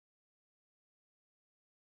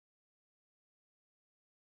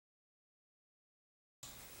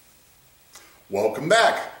Welcome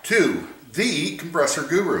back to the Compressor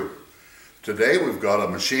Guru. Today we've got a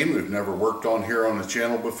machine we've never worked on here on the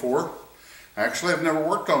channel before. Actually, I've never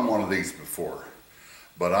worked on one of these before,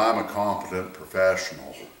 but I'm a competent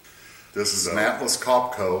professional. This is an Atlas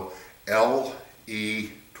Copco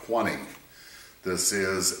LE20. This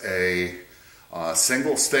is a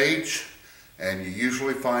single stage, and you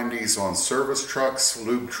usually find these on service trucks,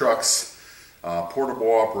 lube trucks,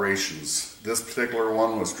 portable operations. This particular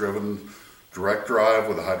one was driven direct drive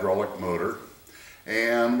with a hydraulic motor,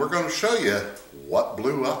 and we're going to show you what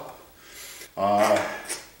blew up.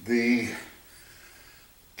 The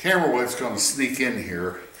camera wave's going to sneak in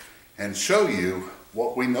here and show you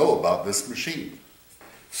what we know about this machine.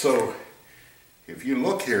 So if you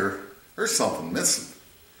look here, there's something missing,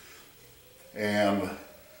 and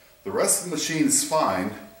the rest of the machine's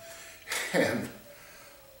fine. And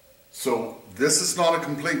so this is not a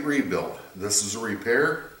complete rebuild. This is a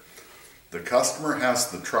repair. The customer has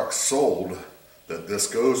the truck sold that this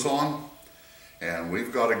goes on, and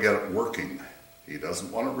we've got to get it working. He doesn't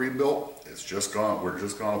want it rebuilt. We're just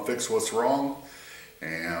going to fix what's wrong,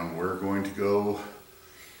 and we're going to go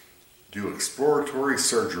do exploratory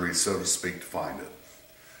surgery, so to speak, to find it.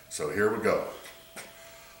 So here we go.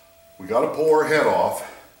 We got to pull our head off,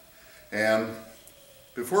 and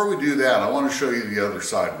before we do that, I want to show you the other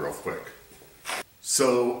side real quick.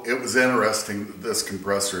 So it was interesting that this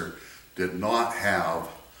compressor did not have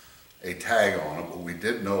a tag on it, but we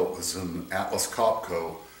did know it was an Atlas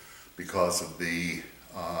Copco because of the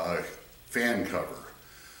fan cover.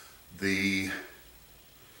 The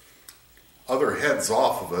other head's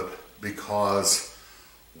off of it because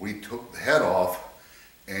we took the head off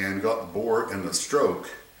and got the bore and the stroke,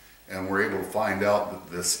 and we're able to find out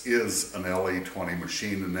that this is an LE20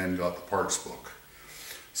 machine, and then got the parts book.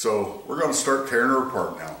 So we're going to start tearing her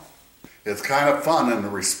apart now. It's kind of fun in the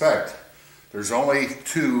respect. There's only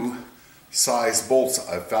two size bolts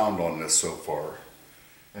I've found on this so far,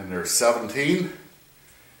 and they're 17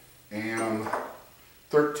 and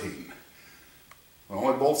 13. The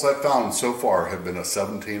only bolts I've found so far have been a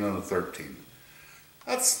 17 and a 13.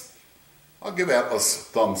 I'll give Atlas a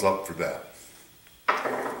thumbs up for that.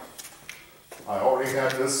 I already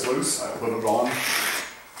had this loose. I put it on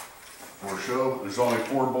for show. There's only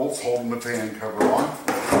 4 bolts holding the fan cover on.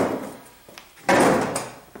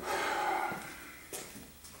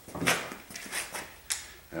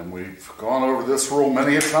 And we've gone over this rule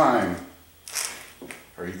many a time.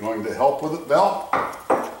 Are you going to help with it, Val?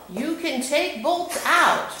 You can take bolts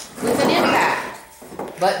out with an impact,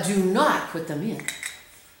 but do not put them in.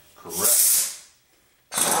 Correct.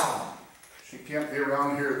 She can't be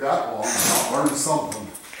around here that long and not learn something.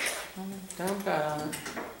 Don't bet on it.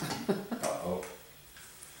 Uh-oh.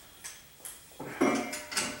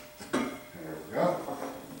 There we go.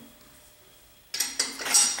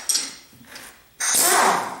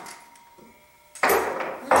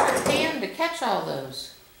 Where's your pan to catch all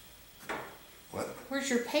those? What? Where's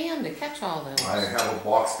your pan to catch all those? I have a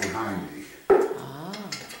box behind me. Ah.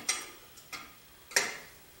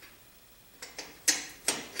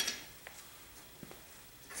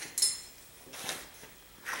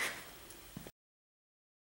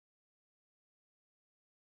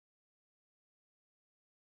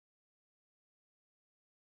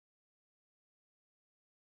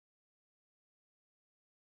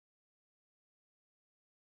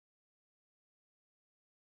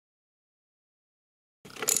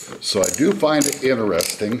 So I do find it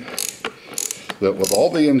interesting that with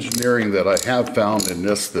all the engineering that I have found in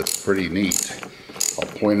this that's pretty neat, I'll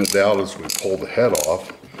point it out as we pull the head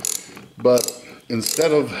off, but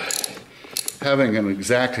instead of having an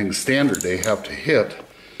exacting standard they have to hit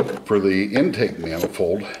for the intake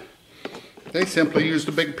manifold, they simply used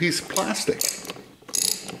a big piece of plastic.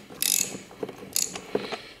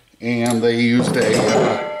 And they used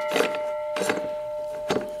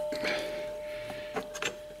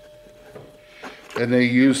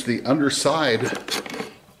the underside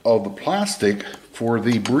of the plastic for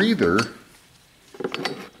the breather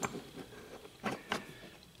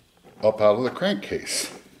up out of the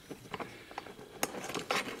crankcase.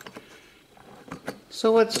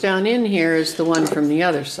 So what's down in here is the one from the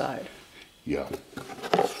other side. Yeah.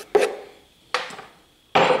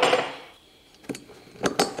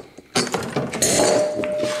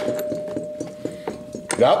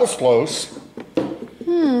 That was close.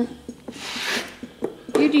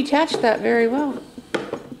 You detached that very well.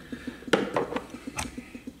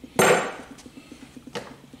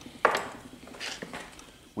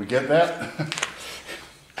 We get that?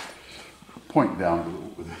 Point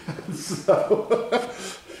down with it. So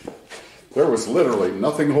there was literally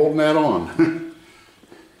nothing holding that on.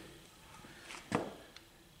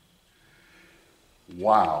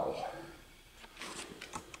 Wow.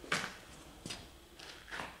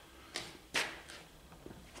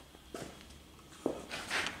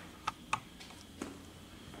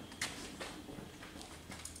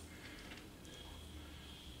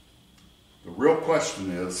 The real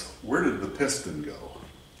question is, where did the piston go?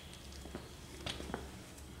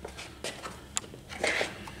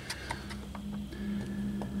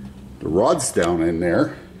 The rod's down in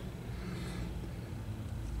there.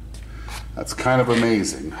 That's kind of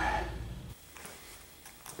amazing.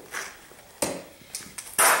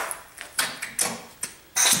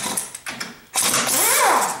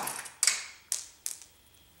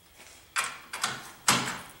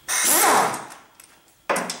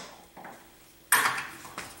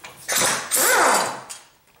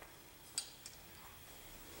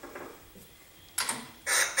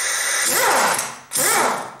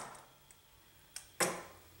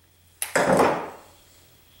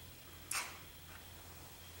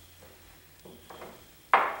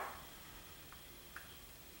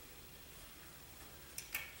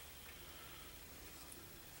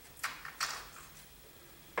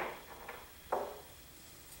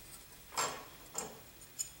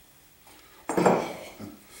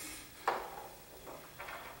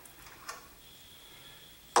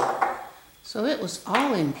 So it was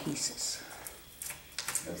all in pieces.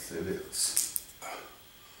 Yes, it is.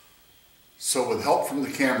 So with help from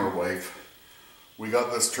the camera wife, we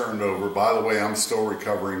got this turned over. By the way, I'm still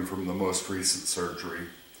recovering from the most recent surgery.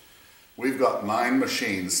 We've got 9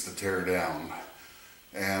 machines to tear down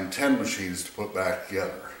and 10 machines to put back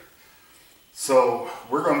together. So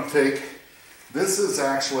we're going to take, this is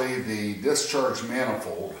actually the discharge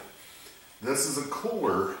manifold. This is a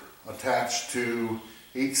cooler attached to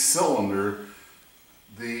each cylinder.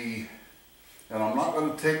 And I'm not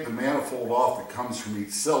going to take the manifold off that comes from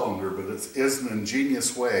each cylinder, but it is an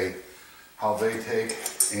ingenious way how they take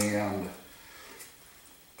and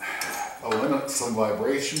eliminate some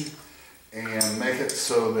vibration and make it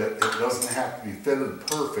so that it doesn't have to be fitted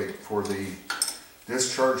perfect for the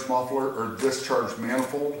discharge muffler or discharge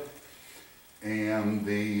manifold, and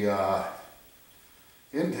the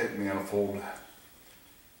intake manifold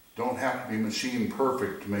don't have to be machined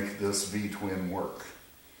perfect to make this V-twin work.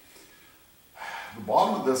 The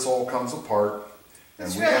bottom of this all comes apart. And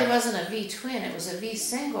This really wasn't a V-twin, it was a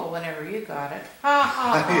V-single whenever you got it. Ha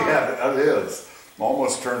ha ha. Yeah, it is.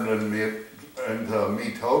 Almost turned into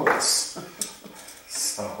me totals.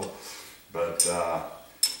 So, but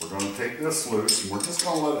we're going to take this loose and we're just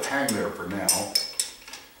going to let it hang there for now.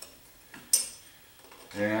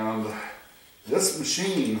 And this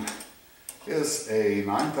machine is a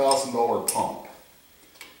 $9,000 pump.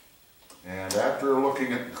 And after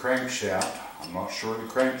looking at the crankshaft, I'm not sure the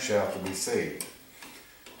crankshaft will be saved.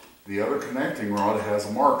 The other connecting rod has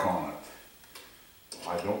a mark on it.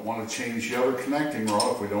 I don't want to change the other connecting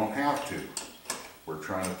rod if we don't have to. We're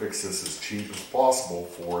trying to fix this as cheap as possible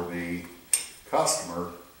for the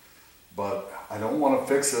customer, but I don't want to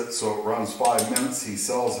fix it so it runs 5 minutes, he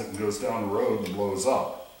sells it and goes down the road and blows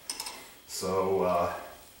up. So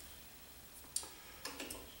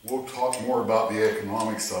we'll talk more about the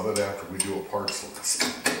economics of it after we do a parts list.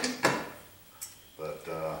 But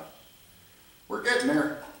we're getting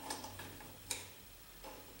there.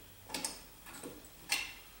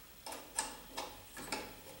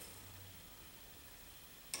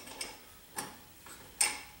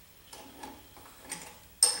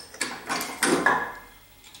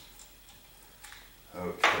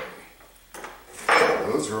 Okay,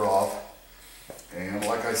 those are off. And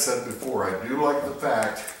like I said before, I do like the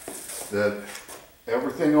fact that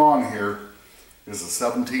everything on here is a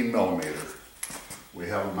 17 millimeter. We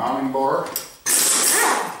have a mounting bar.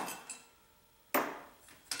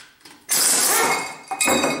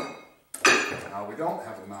 Now we don't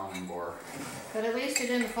have a mounting bar. But at least it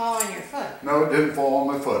didn't fall on your foot. No, it didn't fall on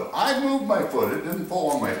my foot. I moved my foot, it didn't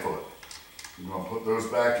fall on my foot. I'm going to put those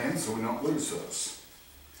back in so we don't lose those.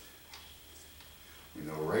 We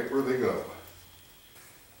know right where they go.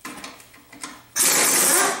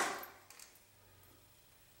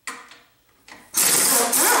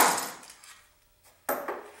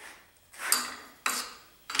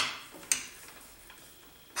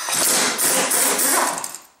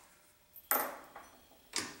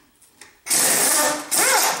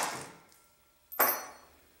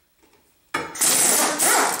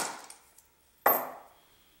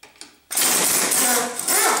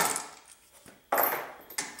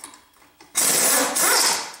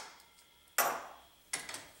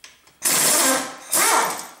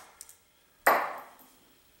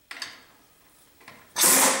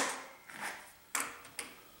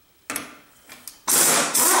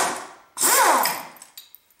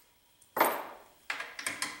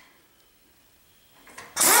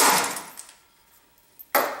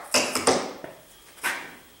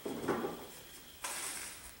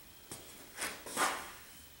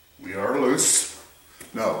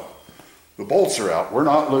 bolts are out. We're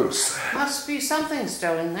not loose. Must be something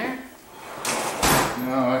still in there.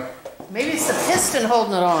 No, Maybe it's the piston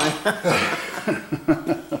holding it on.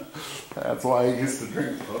 that's why I used to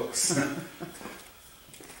drink, folks.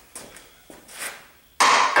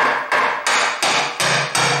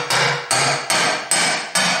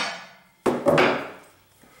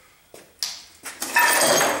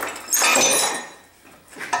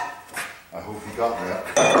 I hope you got that.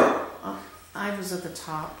 I was at the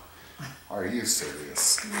top. Are you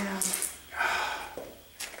serious? Yeah.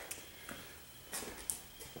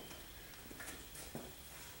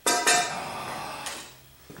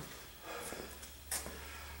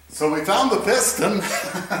 So we found the piston.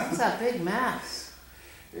 It's a big mess.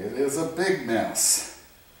 It is a big mess.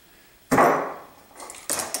 Oh,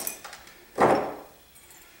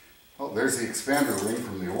 there's the expander ring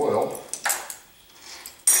from the oil.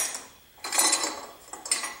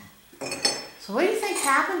 So what do you think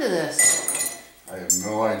happened to this? I have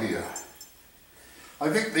no idea. I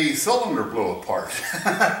think the cylinder blew apart.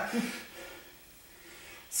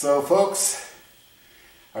 So folks,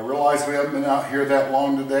 I realize we haven't been out here that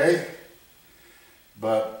long today,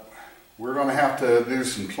 but we're going to have to do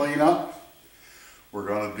some cleanup. We're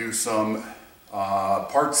going to do some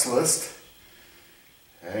parts list,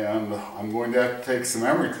 and I'm going to have to take some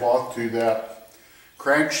emery cloth to that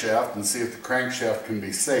crankshaft and see if the crankshaft can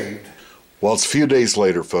be saved. Well, it's a few days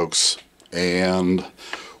later, folks, and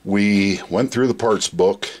we went through the parts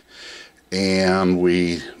book and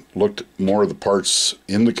we looked more of the parts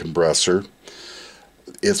in the compressor.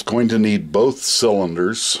 It's going to need both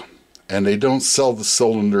cylinders, and they don't sell the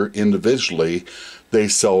cylinder individually. They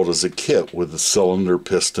sell it as a kit with the cylinder,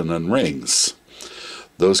 piston, and rings.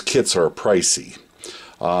 Those kits are pricey.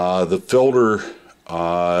 The filter,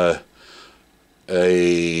 a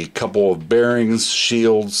couple of bearings,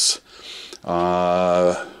 shields,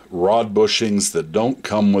 rod bushings that don't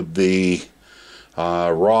come with the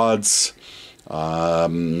rods,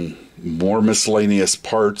 more miscellaneous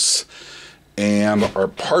parts, and our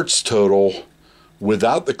parts total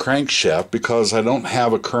without the crankshaft, because I don't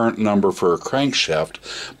have a current number for a crankshaft,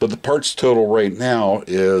 but the parts total right now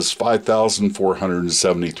is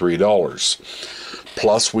 $5,473.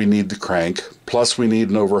 Plus we need the crank, plus we need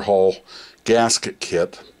an overhaul gasket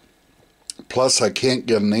kit, plus I can't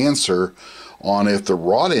get an answer on if the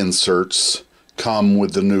rod inserts come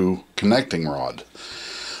with the new connecting rod.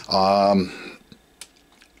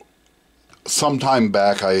 Sometime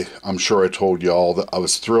back, I'm sure I told y'all that I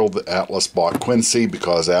was thrilled that Atlas bought Quincy,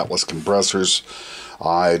 because Atlas compressors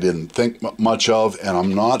I didn't think much of, and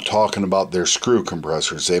I'm not talking about their screw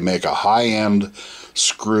compressors. They make a high-end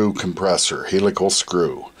screw compressor, helical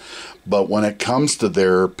screw. But when it comes to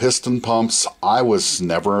their piston pumps, I was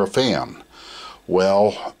never a fan.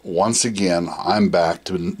 Well, once again, I'm back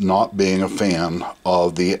to not being a fan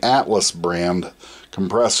of the Atlas brand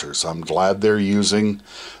compressors. I'm glad they're using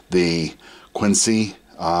the Quincy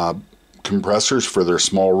compressors for their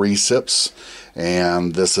small recips,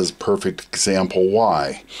 and this is a perfect example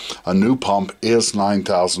why. A new pump is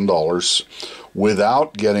 $9,000.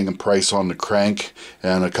 Without getting a price on the crank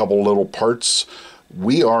and a couple little parts,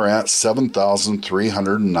 we are at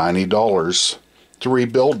 $7,390 to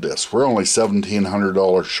rebuild this. We're only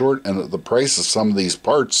 $1,700 short, and at the price of some of these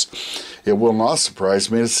parts, it will not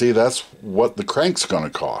surprise me to see that's what the crank's going to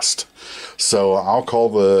cost. So I'll call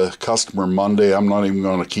the customer Monday. I'm not even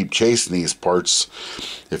going to keep chasing these parts.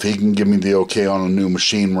 If he can give me the okay on a new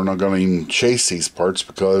machine, we're not going to even chase these parts,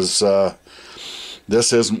 because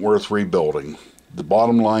this isn't worth rebuilding. The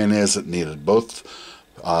bottom line is it needed both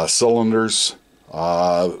cylinders,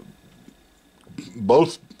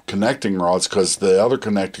 both connecting rods, because the other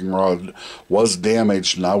connecting rod was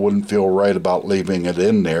damaged, and I wouldn't feel right about leaving it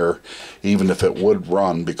in there even if it would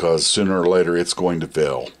run, because sooner or later it's going to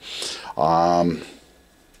fail.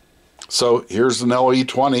 So here's an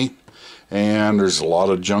LE20, and there's a lot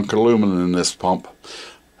of junk aluminum in this pump.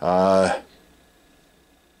 Back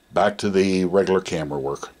to the regular camera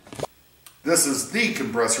work. This is the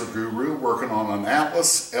compressor guru working on an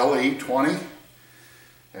Atlas LE20,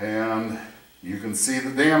 and you can see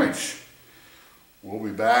the damage. We'll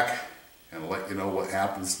be back and let you know what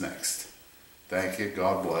happens next. Thank you.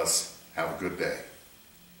 God bless. Have a good day.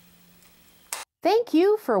 Thank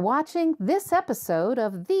you for watching this episode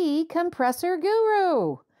of The Compressor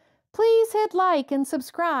Guru. Please hit like and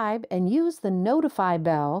subscribe and use the notify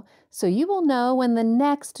bell so you will know when the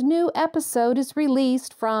next new episode is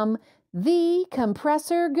released from The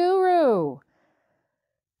Compressor Guru.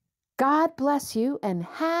 God bless you and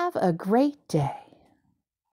have a great day.